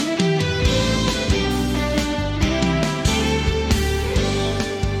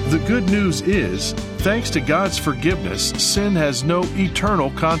The good news is, thanks to God's forgiveness, sin has no eternal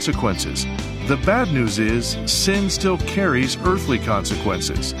consequences. The bad news is, sin still carries earthly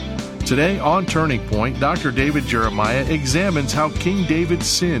consequences. Today on Turning Point, Dr. David Jeremiah examines how King David's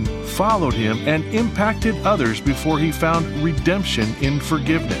sin followed him and impacted others before he found redemption in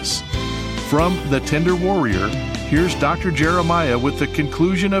forgiveness. From The Tender Warrior, here's Dr. Jeremiah with the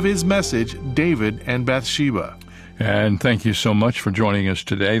conclusion of his message, David and Bathsheba. And thank you so much for joining us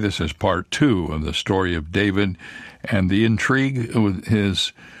today. This is part 2 of the story of David and the intrigue with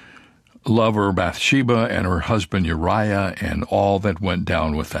his lover Bathsheba and her husband Uriah and all that went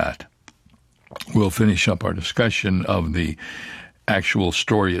down with that. We'll finish up our discussion of the actual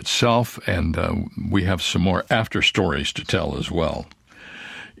story itself, and we have some more after stories to tell as well.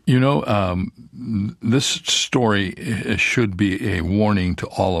 You know, this story should be a warning to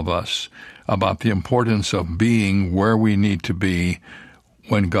all of us about the importance of being where we need to be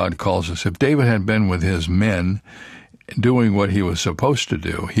when God calls us. If David had been with his men doing what he was supposed to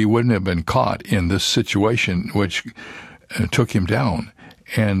do, he wouldn't have been caught in this situation which took him down.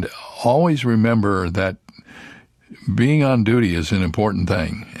 And always remember that being on duty is an important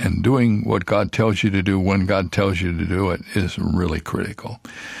thing, and doing what God tells you to do when God tells you to do it is really critical.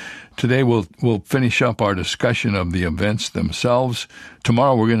 Today we'll finish up our discussion of the events themselves.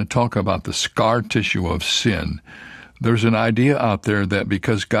 Tomorrow we're going to talk about the scar tissue of sin. There's an idea out there that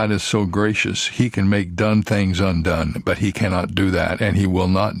because God is so gracious, he can make done things undone, but he cannot do that, and he will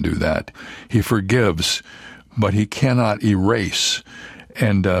not do that. He forgives, but he cannot erase.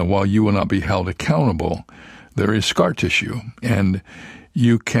 And while you will not be held accountable, there is scar tissue, and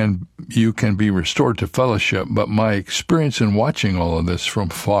you can be restored to fellowship. But my experience in watching all of this from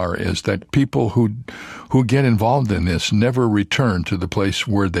far is that people who get involved in this never return to the place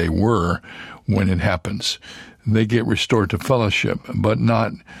where they were when it happens. They get restored to fellowship, but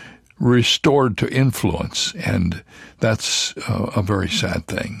not restored to influence, and that's a very sad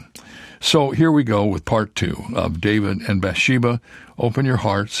thing. So here we go with part 2 of David and Bathsheba. Open your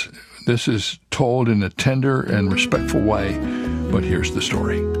hearts. This is told in a tender and respectful way, but here's the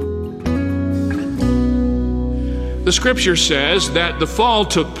story. The scripture says that the fall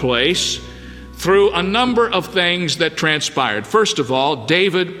took place through a number of things that transpired. First of all,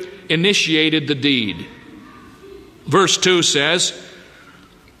 David initiated the deed. Verse 2 says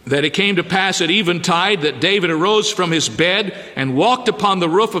that it came to pass at eventide that David arose from his bed and walked upon the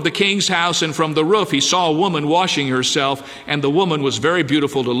roof of the king's house, and from the roof he saw a woman washing herself, and the woman was very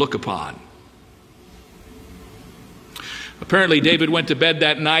beautiful to look upon. Apparently David went to bed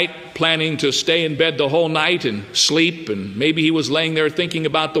that night planning to stay in bed the whole night and sleep, and maybe he was laying there thinking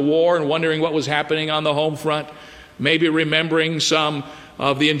about the war and wondering what was happening on the home front, maybe remembering some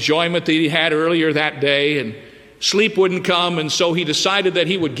of the enjoyment that he had earlier that day, and sleep wouldn't come, and so he decided that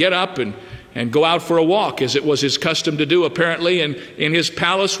he would get up and go out for a walk, as it was his custom to do, apparently. And in his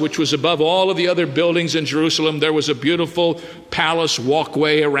palace, which was above all of the other buildings in Jerusalem, there was a beautiful palace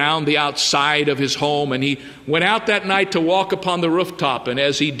walkway around the outside of his home. And he went out that night to walk upon the rooftop. And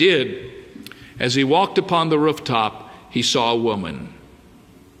as he walked upon the rooftop, he saw a woman.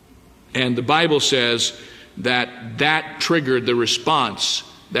 And the Bible says that triggered the response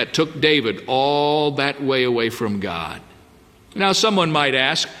that took David all that way away from God. Now, someone might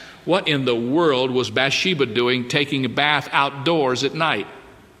ask, what in the world was Bathsheba doing taking a bath outdoors at night?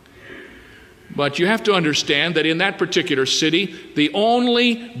 But you have to understand that in that particular city, the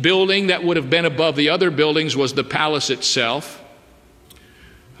only building that would have been above the other buildings was the palace itself.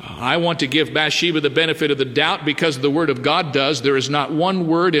 I want to give Bathsheba the benefit of the doubt, because the Word of God does. There is not one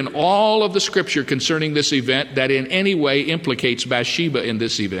word in all of the Scripture concerning this event that in any way implicates Bathsheba in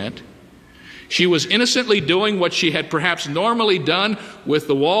this event. She was innocently doing what she had perhaps normally done, with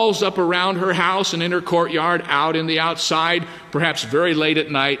the walls up around her house and in her courtyard, out in the outside, perhaps very late at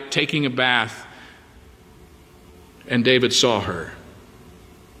night, taking a bath. And David saw her.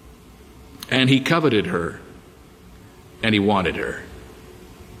 And he coveted her. And he wanted her.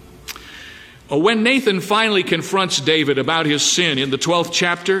 When Nathan finally confronts David about his sin in the 12th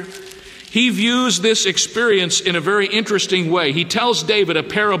chapter, he views this experience in a very interesting way. He tells David a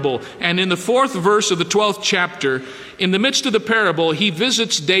parable, and in the 4th verse of the 12th chapter, in the midst of the parable, he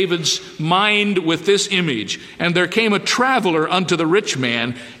visits David's mind with this image. And there came a traveler unto the rich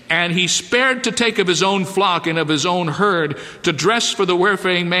man, and he spared to take of his own flock and of his own herd to dress for the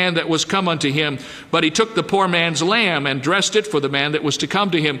wayfaring man that was come unto him. But he took the poor man's lamb and dressed it for the man that was to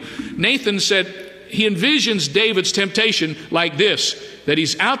come to him. Nathan said, he envisions David's temptation like this, that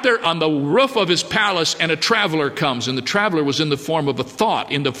he's out there on the roof of his palace and a traveler comes, and the traveler was in the form of a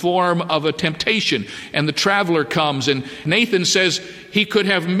thought, in the form of a temptation, and the traveler comes, and Nathan says he could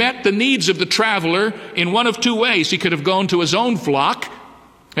have met the needs of the traveler in one of two ways. He could have gone to his own flock,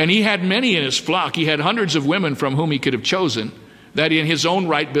 and he had many in his flock. He had hundreds of women from whom he could have chosen, that in his own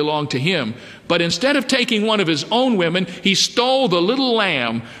right belonged to him. But instead of taking one of his own women, he stole the little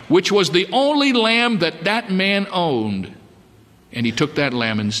lamb, which was the only lamb that that man owned. And he took that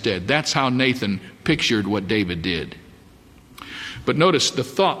lamb instead. That's how Nathan pictured what David did. But notice, the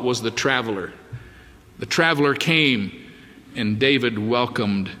thought was the traveler. The traveler came, and David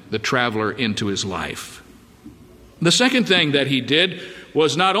welcomed the traveler into his life. The second thing that he did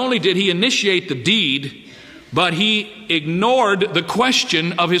was, not only did he initiate the deed, but he ignored the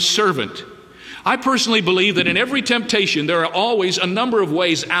question of his servant. I personally believe that in every temptation there are always a number of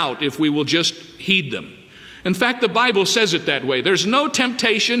ways out if we will just heed them. In fact, the Bible says it that way. There's no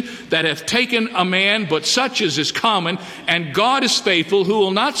temptation that hath taken a man, but such as is common, and God is faithful, who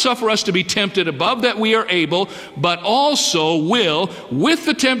will not suffer us to be tempted above that we are able, but also will, with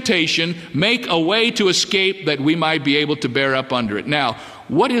the temptation, make a way to escape, that we might be able to bear up under it. Now,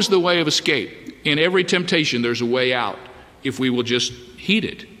 what is the way of escape? In every temptation, there's a way out, if we will just heed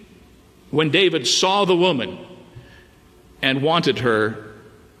it. When David saw the woman and wanted her,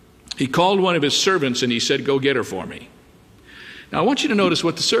 he called one of his servants and he said, "Go get her for me." Now, I want you to notice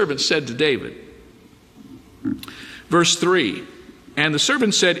what the servant said to David. Verse 3, "And the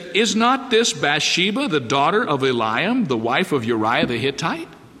servant said, Is not this Bathsheba, the daughter of Eliam, the wife of Uriah the Hittite?"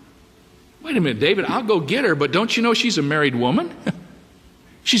 Wait a minute, David, I'll go get her, but don't you know she's a married woman?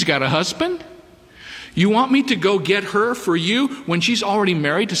 She's got a husband. You want me to go get her for you when she's already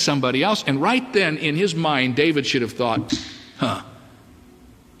married to somebody else? And right then, in his mind, David should have thought,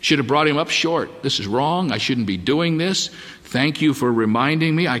 should have brought him up short. This is wrong. I shouldn't be doing this. Thank you for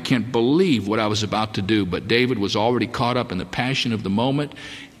reminding me. I can't believe what I was about to do. But David was already caught up in the passion of the moment,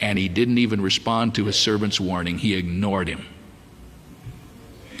 and he didn't even respond to his servant's warning. He ignored him.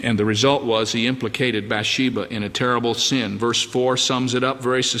 And the result was he implicated Bathsheba in a terrible sin. Verse 4 sums it up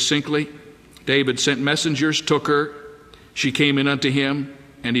very succinctly. David sent messengers, took her. She came in unto him,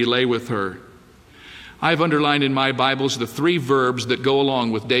 and he lay with her. I've underlined in my Bibles the three verbs that go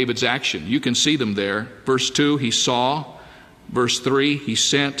along with David's action. You can see them there. Verse 2, he saw. Verse 3, he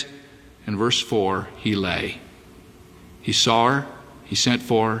sent. And verse 4, he lay. He saw her, he sent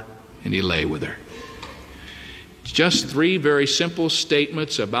for her, and he lay with her. It's just three very simple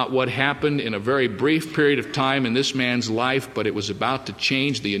statements about what happened in a very brief period of time in this man's life, but it was about to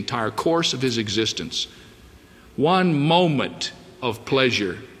change the entire course of his existence. One moment of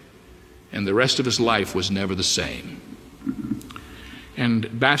pleasure, and the rest of his life was never the same.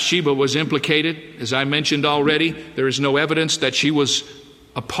 And Bathsheba was implicated. As I mentioned already, there is no evidence that she was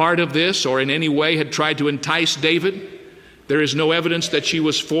a part of this or in any way had tried to entice David. There is no evidence that she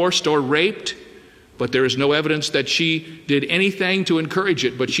was forced or raped, but there is no evidence that she did anything to encourage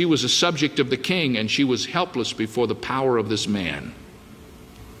it. But she was a subject of the king, and she was helpless before the power of this man.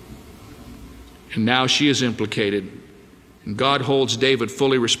 And now she is implicated, and God holds David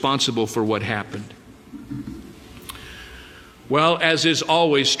fully responsible for what happened. Well, as is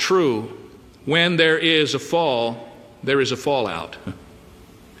always true, when there is a fall, there is a fallout.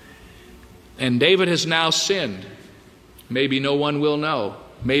 And David has now sinned. Maybe no one will know.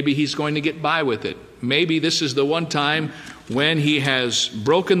 Maybe he's going to get by with it. Maybe this is the one time when he has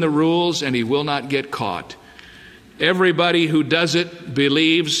broken the rules and he will not get caught. Everybody who does it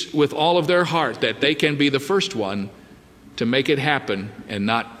believes with all of their heart that they can be the first one to make it happen and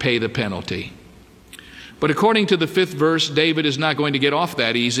not pay the penalty. But according to the 5th verse, David is not going to get off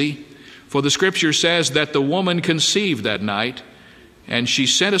that easy. For the scripture says that the woman conceived that night, and she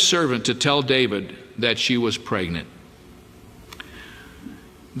sent a servant to tell David that she was pregnant.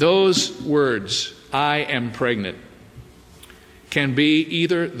 Those words, "I am pregnant," can be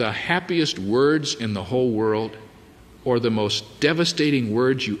either the happiest words in the whole world or the most devastating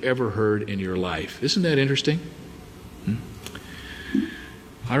words you ever heard in your life. Isn't that interesting?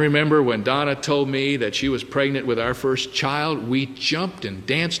 I remember when Donna told me that she was pregnant with our first child, we jumped and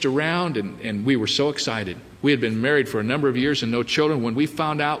danced around and we were so excited. We had been married for a number of years and no children. When we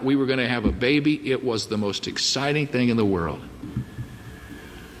found out we were going to have a baby, it was the most exciting thing in the world.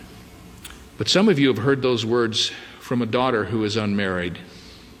 But some of you have heard those words from a daughter who is unmarried,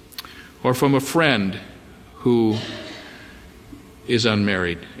 or from a friend who is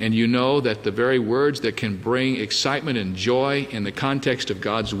unmarried. And you know that the very words that can bring excitement and joy in the context of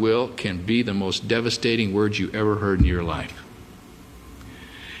God's will can be the most devastating words you ever heard in your life.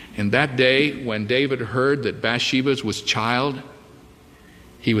 And that day, when David heard that Bathsheba was child,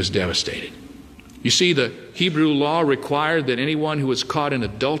 he was devastated. You see, the Hebrew law required that anyone who was caught in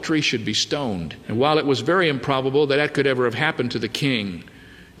adultery should be stoned. And while it was very improbable that that could ever have happened to the king,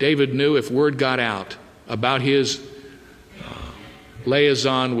 David knew if word got out about his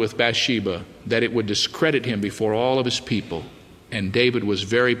liaison with Bathsheba, that it would discredit him before all of his people. And David was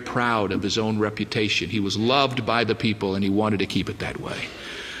very proud of his own reputation. He was loved by the people, and he wanted to keep it that way.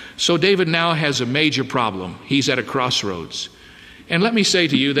 So David now has a major problem. He's at a crossroads. And let me say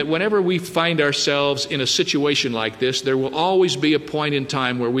to you that whenever we find ourselves in a situation like this, there will always be a point in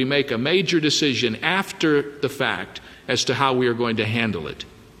time where we make a major decision after the fact as to how we are going to handle it.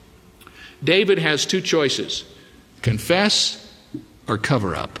 David has two choices: confess or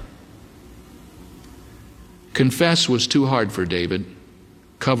cover up. Confess was too hard for David.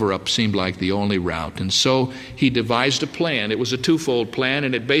 Cover up seemed like the only route. And so he devised a plan. It was a twofold plan,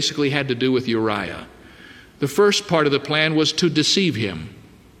 and it basically had to do with Uriah. The first part of the plan was to deceive him.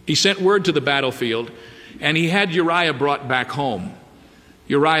 He sent word to the battlefield, and he had Uriah brought back home.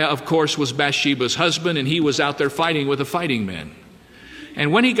 Uriah, of course, was Bathsheba's husband, and he was out there fighting with the fighting men.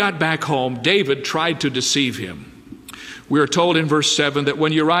 And when he got back home, David tried to deceive him. We are told in verse 7 that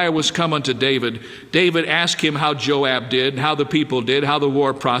when Uriah was come unto David, David asked him how Joab did, how the people did, how the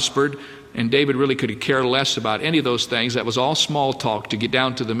war prospered. And David really could care less about any of those things. That was all small talk to get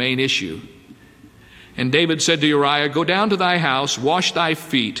down to the main issue. And David said to Uriah, "Go down to thy house, wash thy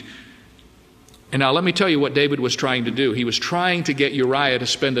feet." And now let me tell you what David was trying to do. He was trying to get Uriah to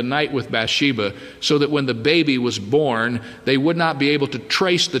spend a night with Bathsheba so that when the baby was born, they would not be able to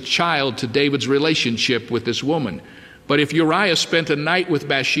trace the child to David's relationship with this woman. But if Uriah spent a night with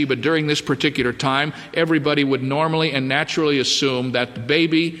Bathsheba during this particular time, everybody would normally and naturally assume that the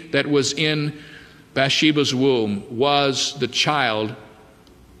baby that was in Bathsheba's womb was the child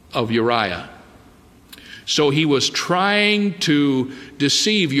of Uriah. So he was trying to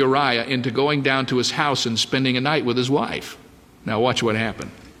deceive Uriah into going down to his house and spending a night with his wife. Now watch what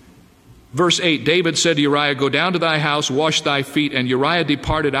happened. Verse 8, David said to Uriah, "Go down to thy house, wash thy feet." And Uriah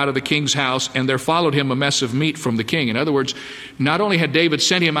departed out of the king's house, and there followed him a mess of meat from the king. In other words, not only had David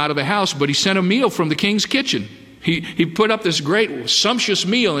sent him out of the house, but he sent a meal from the king's kitchen. He put up this great sumptuous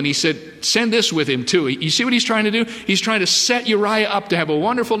meal, and he said, send this with him too. You see what he's trying to do? He's trying to set Uriah up to have a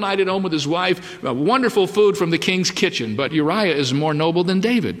wonderful night at home with his wife, wonderful food from the king's kitchen. But Uriah is more noble than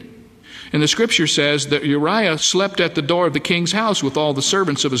David. And the scripture says that Uriah slept at the door of the king's house with all the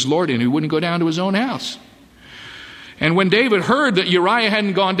servants of his lord, and he wouldn't go down to his own house. And when David heard that Uriah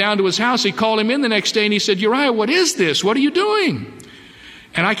hadn't gone down to his house, he called him in the next day, and he said, "Uriah, what is this? What are you doing?"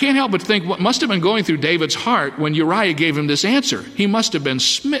 And I can't help but think what must have been going through David's heart when Uriah gave him this answer. He must have been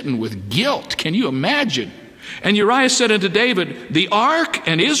smitten with guilt. Can you imagine? And Uriah said unto David, "The ark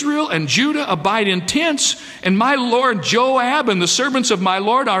and Israel and Judah abide in tents, and my lord Joab and the servants of my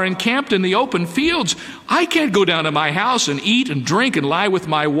lord are encamped in the open fields. I can't go down to my house and eat and drink and lie with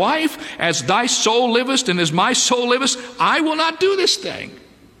my wife. As thy soul livest and as my soul livest, I will not do this thing."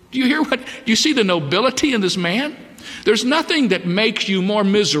 Do you hear what? Do you see the nobility in this man? There's nothing that makes you more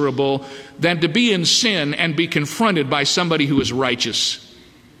miserable than to be in sin and be confronted by somebody who is righteous.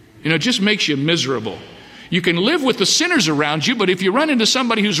 It just makes you miserable. You can live with the sinners around you, but if you run into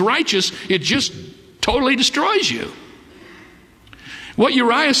somebody who's righteous, it just totally destroys you. What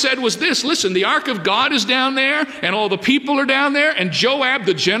Uriah said was this: listen, the ark of God is down there, and all the people are down there, and Joab,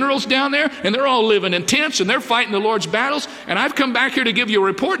 the general's down there, and they're all living in tents, and they're fighting the Lord's battles, and I've come back here to give you a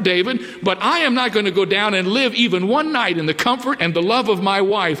report, David, but I am not going to go down and live even one night in the comfort and the love of my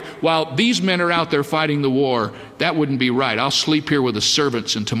wife while these men are out there fighting the war. That wouldn't be right. I'll sleep here with the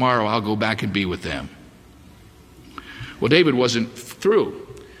servants, and tomorrow I'll go back and be with them. Well, David wasn't through.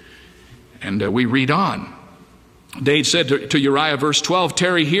 And we read on. David said to Uriah, verse 12,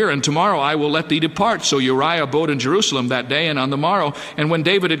 "Tarry here, and tomorrow I will let thee depart." So Uriah abode in Jerusalem that day and on the morrow. And when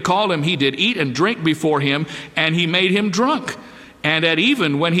David had called him, he did eat and drink before him, and he made him drunk. And at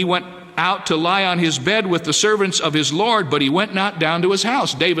even, when he went out to lie on his bed with the servants of his Lord, but he went not down to his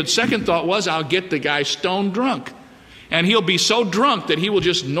house. David's second thought was, I'll get the guy stone drunk. And he'll be so drunk that he will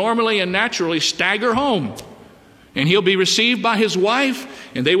just normally and naturally stagger home. And he'll be received by his wife,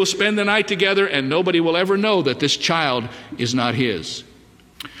 and they will spend the night together, and nobody will ever know that this child is not his.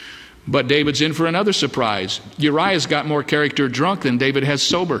 But David's in for another surprise. Uriah's got more character drunk than David has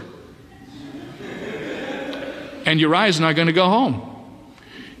sober. And Uriah's not going to go home.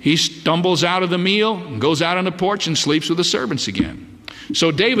 He stumbles out of the meal, and goes out on the porch, and sleeps with the servants again.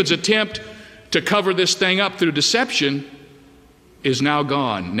 So David's attempt to cover this thing up through deception is now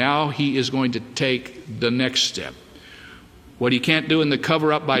gone. Now he is going to take the next step. What he can't do in the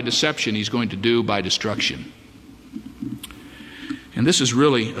cover-up by deception, he's going to do by destruction. And this is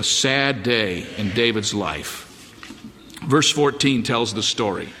really a sad day in David's life. Verse 14 tells the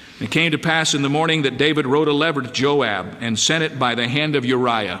story. It came to pass in the morning that David wrote a letter to Joab and sent it by the hand of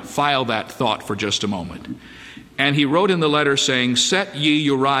Uriah. File that thought for just a moment. And he wrote in the letter saying, Set ye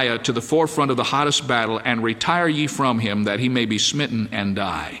Uriah to the forefront of the hottest battle, and retire ye from him, that he may be smitten and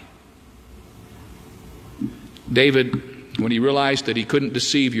die. David, when he realized that he couldn't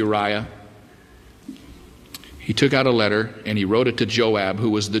deceive Uriah, he took out a letter and he wrote it to Joab, who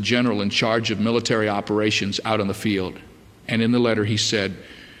was the general in charge of military operations out on the field. And in the letter he said,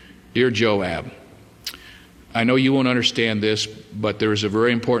 Dear Joab, I know you won't understand this, but there is a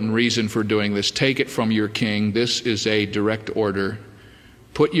very important reason for doing this. Take it from your king. This is a direct order.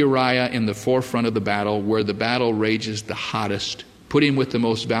 Put Uriah in the forefront of the battle, where the battle rages the hottest. Put him with the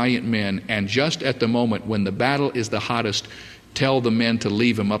most valiant men, and just at the moment when the battle is the hottest, tell the men to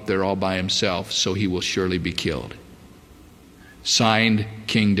leave him up there all by himself, so he will surely be killed. Signed,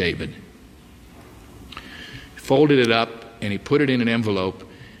 King David. He folded it up and he put it in an envelope,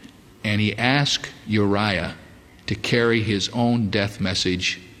 and he asked Uriah to carry his own death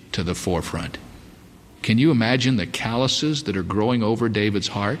message to the forefront. Can you imagine the calluses that are growing over David's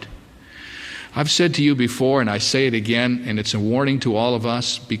heart? I've said to you before, and I say it again, and it's a warning to all of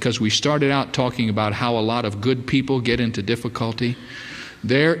us, because we started out talking about how a lot of good people get into difficulty.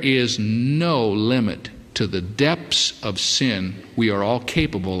 There is no limit to the depths of sin we are all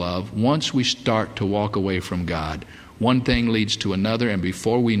capable of once we start to walk away from God. One thing leads to another, and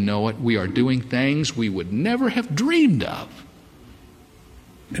before we know it, we are doing things we would never have dreamed of.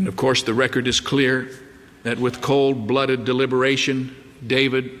 And of course, the record is clear that with cold-blooded deliberation,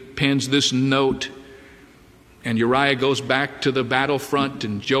 David pens this note, and Uriah goes back to the battlefront,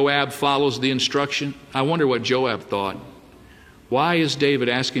 and Joab follows the instruction. I wonder what Joab thought. Why is David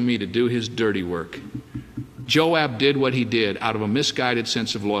asking me to do his dirty work? Joab did what he did out of a misguided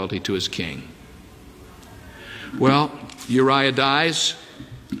sense of loyalty to his king. Well, Uriah dies.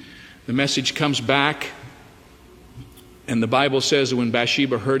 The message comes back, and the Bible says that when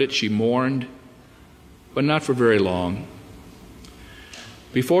Bathsheba heard it, she mourned, but not for very long.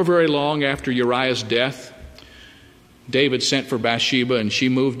 Before very long after Uriah's death, David sent for Bathsheba, and she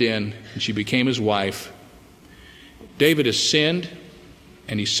moved in, and she became his wife. David has sinned,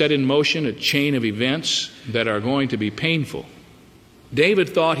 and he set in motion a chain of events that are going to be painful. David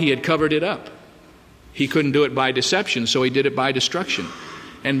thought he had covered it up. He couldn't do it by deception, so he did it by destruction.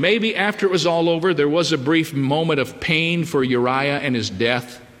 And maybe after it was all over, there was a brief moment of pain for Uriah and his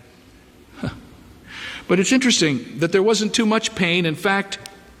death. But it's interesting that there wasn't too much pain. In fact,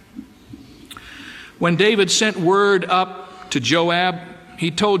 when David sent word up to Joab,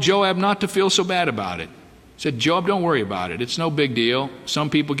 he told Joab not to feel so bad about it. He said, Joab, don't worry about it. It's no big deal. Some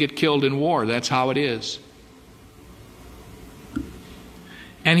people get killed in war. That's how it is.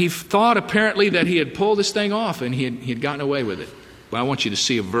 And he thought apparently that he had pulled this thing off and he had gotten away with it. But I want you to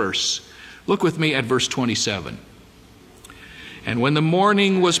see a verse. Look with me at verse 27. And when the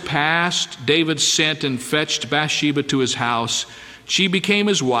morning was past, David sent and fetched Bathsheba to his house. She became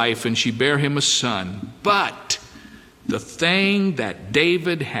his wife, and she bare him a son. But the thing that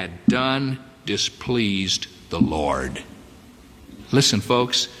David had done displeased the Lord. Listen,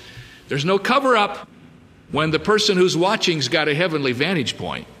 folks, there's no cover-up when the person who's watching's got a heavenly vantage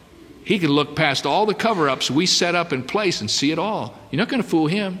point. He can look past all the cover-ups we set up in place and see it all. You're not going to fool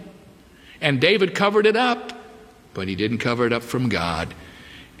him. And David covered it up, but he didn't cover it up from God.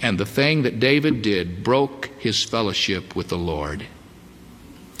 And the thing that David did broke his fellowship with the Lord.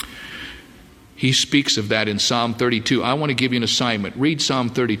 He speaks of that in Psalm 32. I want to give you an assignment. Read Psalm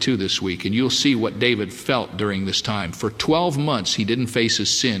 32 this week, and you'll see what David felt during this time. For 12 months, he didn't face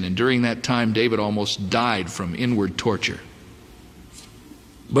his sin, and during that time, David almost died from inward torture.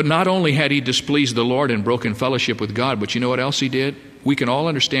 But not only had he displeased the Lord and broken fellowship with God, but you know what else he did? We can all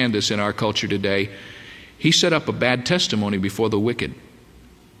understand this in our culture today. He set up a bad testimony before the wicked.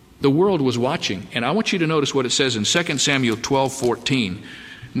 The world was watching, and I want you to notice what it says in 2 Samuel 12:14.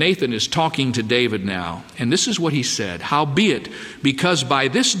 Nathan is talking to David now, and this is what he said. Howbeit, because by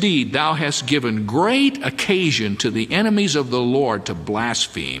this deed thou hast given great occasion to the enemies of the Lord to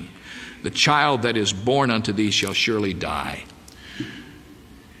blaspheme, the child that is born unto thee shall surely die.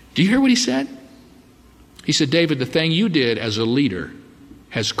 Do you hear what he said? He said, David, the thing you did as a leader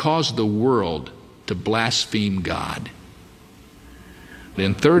has caused the world to blaspheme God.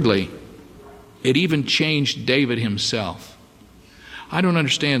 Then thirdly, it even changed David himself. I don't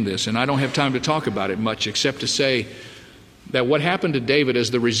understand this, and I don't have time to talk about it much, except to say that what happened to David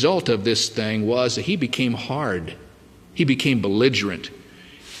as the result of this thing was that he became hard. He became belligerent.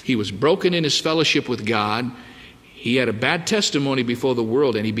 He was broken in his fellowship with God. He had a bad testimony before the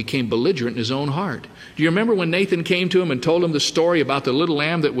world, and he became belligerent in his own heart. Do you remember when Nathan came to him and told him the story about the little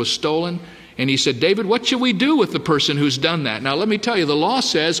lamb that was stolen? And he said, David, what shall we do with the person who's done that? Now let me tell you, the law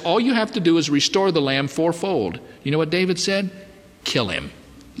says all you have to do is restore the lamb fourfold. You know what David said? Kill him.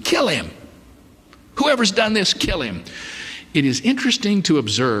 Kill him. Whoever's done this, kill him. It is interesting to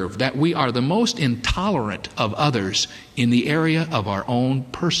observe that we are the most intolerant of others in the area of our own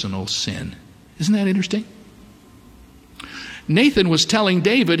personal sin. Isn't that interesting? Nathan was telling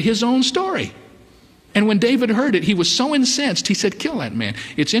David his own story. And when David heard it, he was so incensed, he said, kill that man.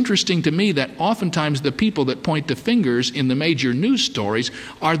 It's interesting to me that oftentimes the people that point the fingers in the major news stories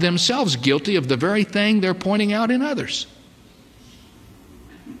are themselves guilty of the very thing they're pointing out in others.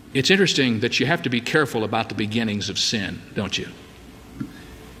 It's interesting that you have to be careful about the beginnings of sin, don't you?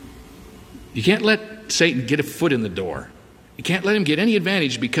 You can't let Satan get a foot in the door. You can't let him get any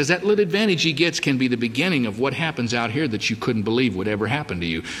advantage, because that little advantage he gets can be the beginning of what happens out here that you couldn't believe would ever happen to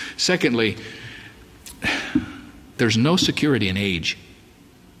you. Secondly, there's no security in age.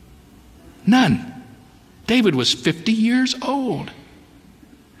 None. David was 50 years old.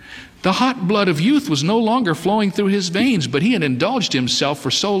 The hot blood of youth was no longer flowing through his veins, but he had indulged himself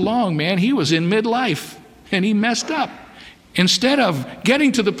for so long, man. He was in midlife, and he messed up. Instead of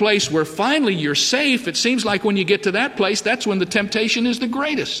getting to the place where finally you're safe, it seems like when you get to that place, that's when the temptation is the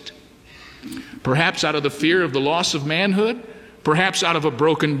greatest. Perhaps out of the fear of the loss of manhood, perhaps out of a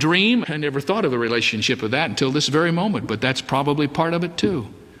broken dream. I never thought of the relationship of that until this very moment, but that's probably part of it too.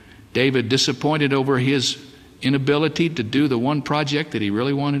 David, disappointed over his inability to do the one project that he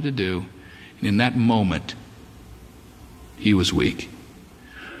really wanted to do, and in that moment, he was weak.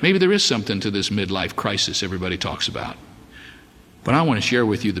 Maybe there is something to this midlife crisis everybody talks about. But I want to share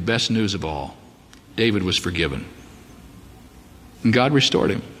with you the best news of all. David was forgiven. And God restored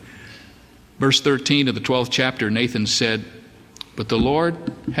him. Verse 13 of the 12th chapter, Nathan said, but the Lord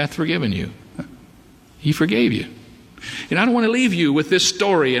hath forgiven you. He forgave you. And I don't want to leave you with this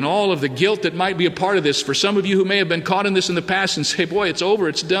story and all of the guilt that might be a part of this. For some of you who may have been caught in this in the past and say, boy, it's over,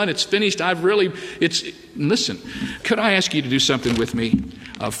 it's done, it's finished, listen, could I ask you to do something with me?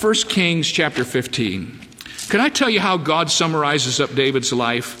 1 Kings chapter 15. Can I tell you how God summarizes up David's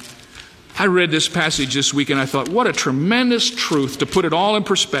life? I read this passage this week and I thought, what a tremendous truth to put it all in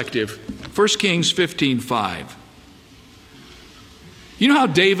perspective. 1 Kings 15:5. You know how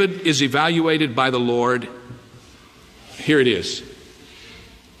David is evaluated by the Lord? Here it is.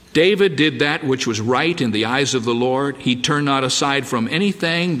 David did that which was right in the eyes of the Lord. He turned not aside from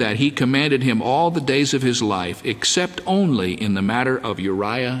anything that he commanded him all the days of his life, except only in the matter of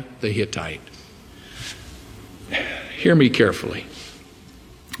Uriah the Hittite. Hear me carefully.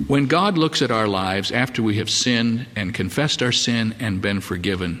 When God looks at our lives after we have sinned and confessed our sin and been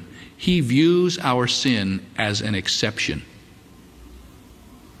forgiven, he views our sin as an exception.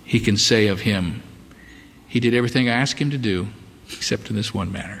 He can say of him, he did everything I asked him to do, except in this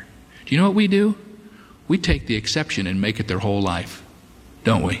one matter. Do you know what we do? We take the exception and make it their whole life,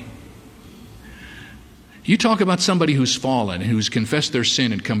 don't we? You talk about somebody who's fallen and who's confessed their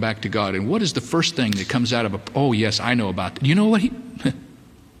sin and come back to God, and what is the first thing that comes out of oh yes, I know about that. You know what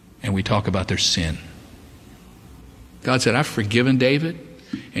and we talk about their sin. God said, I've forgiven David,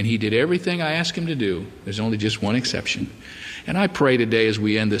 and he did everything I asked him to do. There's only just one exception. And I pray today as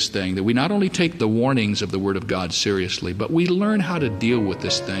we end this thing that we not only take the warnings of the Word of God seriously, but we learn how to deal with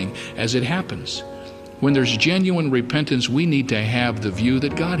this thing as it happens. When there's genuine repentance, we need to have the view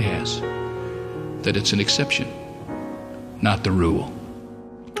that God has, that it's an exception, not the rule.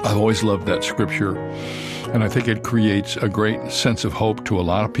 I've always loved that scripture, and I think it creates a great sense of hope to a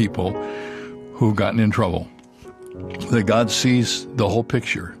lot of people who've gotten in trouble, that God sees the whole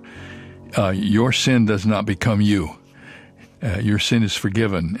picture. Your sin does not become you. Your sin is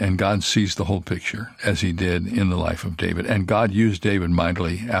forgiven, and God sees the whole picture, as he did in the life of David. And God used David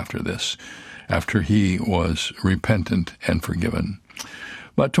mightily after this, after he was repentant and forgiven.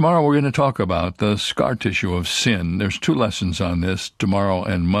 But tomorrow we're going to talk about the scar tissue of sin. There's 2 lessons on this, tomorrow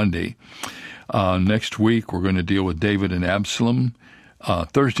and Monday. Next week we're going to deal with David and Absalom.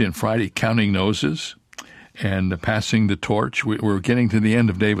 Thursday and Friday, counting noses and passing the torch. We're getting to the end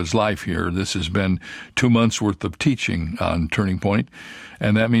of David's life here. This has been 2 months' worth of teaching on Turning Point,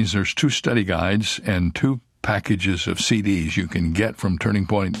 and that means there's 2 study guides and 2 packages of CDs you can get from Turning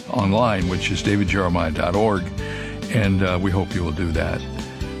Point online, which is davidjeremiah.org, and we hope you will do that.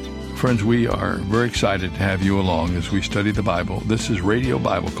 Friends, we are very excited to have you along as we study the Bible. This is Radio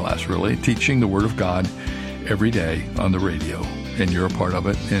Bible Class, really, teaching the Word of God every day on the radio. and you're a part of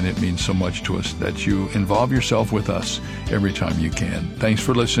it, and it means so much to us that you involve yourself with us every time you can. Thanks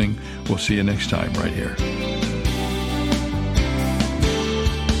for listening. We'll see you next time right here.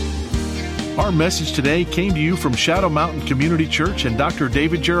 Our message today came to you from Shadow Mountain Community Church and Dr.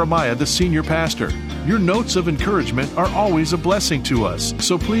 David Jeremiah, the senior pastor. Your notes of encouragement are always a blessing to us,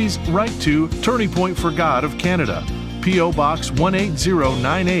 so please write to Turning Point for God of Canada, P.O. Box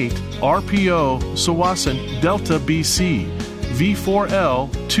 18098, RPO, Sawasan, Delta, BC,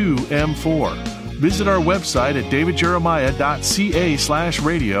 V4L2M4. Visit our website at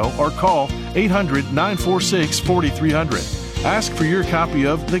davidjeremiah.ca/radio or call 800-946-4300. Ask for your copy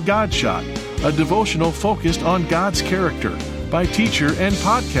of The God Shot, a devotional focused on God's character by teacher and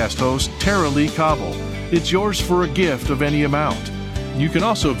podcast host Tara Lee Cobble. It's yours for a gift of any amount. You can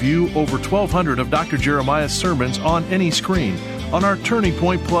also view over 1,200 of Dr. Jeremiah's sermons on any screen on our Turning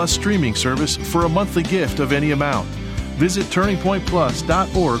Point Plus streaming service for a monthly gift of any amount. Visit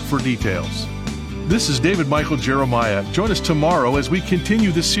turningpointplus.org for details. This is David Michael Jeremiah. Join us tomorrow as we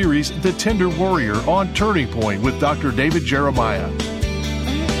continue the series, The Tender Warrior, on Turning Point with Dr. David Jeremiah.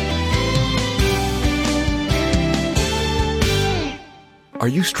 Are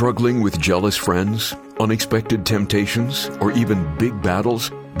you struggling with jealous friends, unexpected temptations, or even big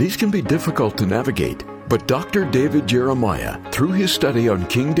battles? These can be difficult to navigate. But Dr. David Jeremiah, through his study on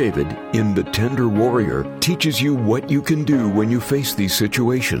King David in The Tender Warrior, teaches you what you can do when you face these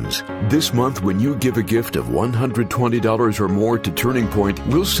situations. This month, when you give a gift of $120 or more to Turning Point,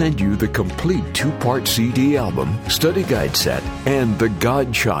 we'll send you the complete 2-part CD album, study guide set, and the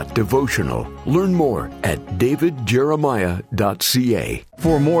God Shot devotional. Learn more at davidjeremiah.ca.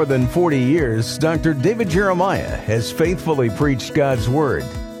 For more than 40 years, Dr. David Jeremiah has faithfully preached God's Word.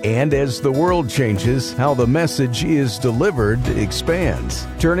 And as the world changes, how the message is delivered expands.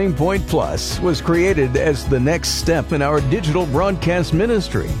 Turning Point Plus was created as the next step in our digital broadcast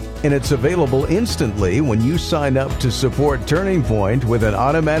ministry. And it's available instantly when you sign up to support Turning Point with an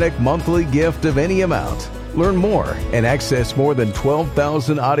automatic monthly gift of any amount. Learn more and access more than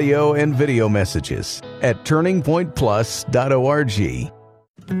 12,000 audio and video messages at turningpointplus.org.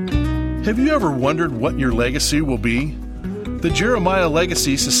 Have you ever wondered what your legacy will be? The Jeremiah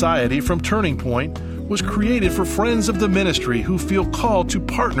Legacy Society from Turning Point was created for friends of the ministry who feel called to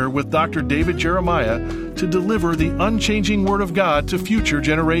partner with Dr. David Jeremiah to deliver the unchanging Word of God to future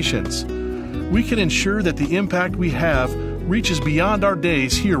generations. We can ensure that the impact we have reaches beyond our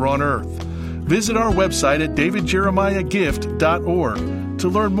days here on earth. Visit our website at davidjeremiahgift.org to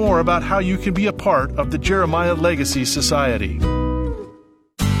learn more about how you can be a part of the Jeremiah Legacy Society.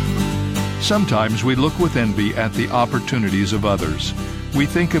 Sometimes we look with envy at the opportunities of others. We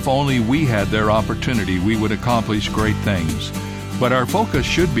think if only we had their opportunity, we would accomplish great things. But our focus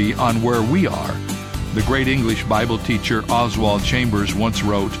should be on where we are. The great English Bible teacher Oswald Chambers once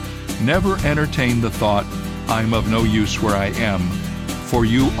wrote, "Never entertain the thought, I'm of no use where I am, for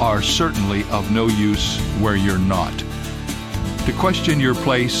you are certainly of no use where you're not." To question your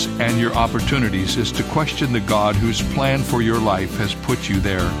place and your opportunities is to question the God whose plan for your life has put you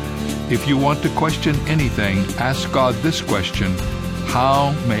there. If you want to question anything, ask God this question: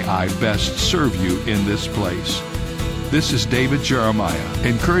 how may I best serve you in this place? This is David Jeremiah,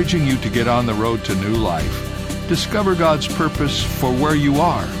 encouraging you to get on the road to new life. Discover God's purpose for where you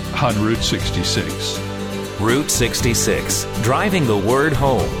are on Route 66. Route 66, driving the word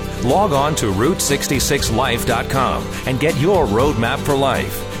home. Log on to Route66Life.com and get your roadmap for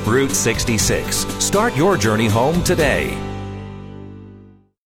life. Route 66, start your journey home today.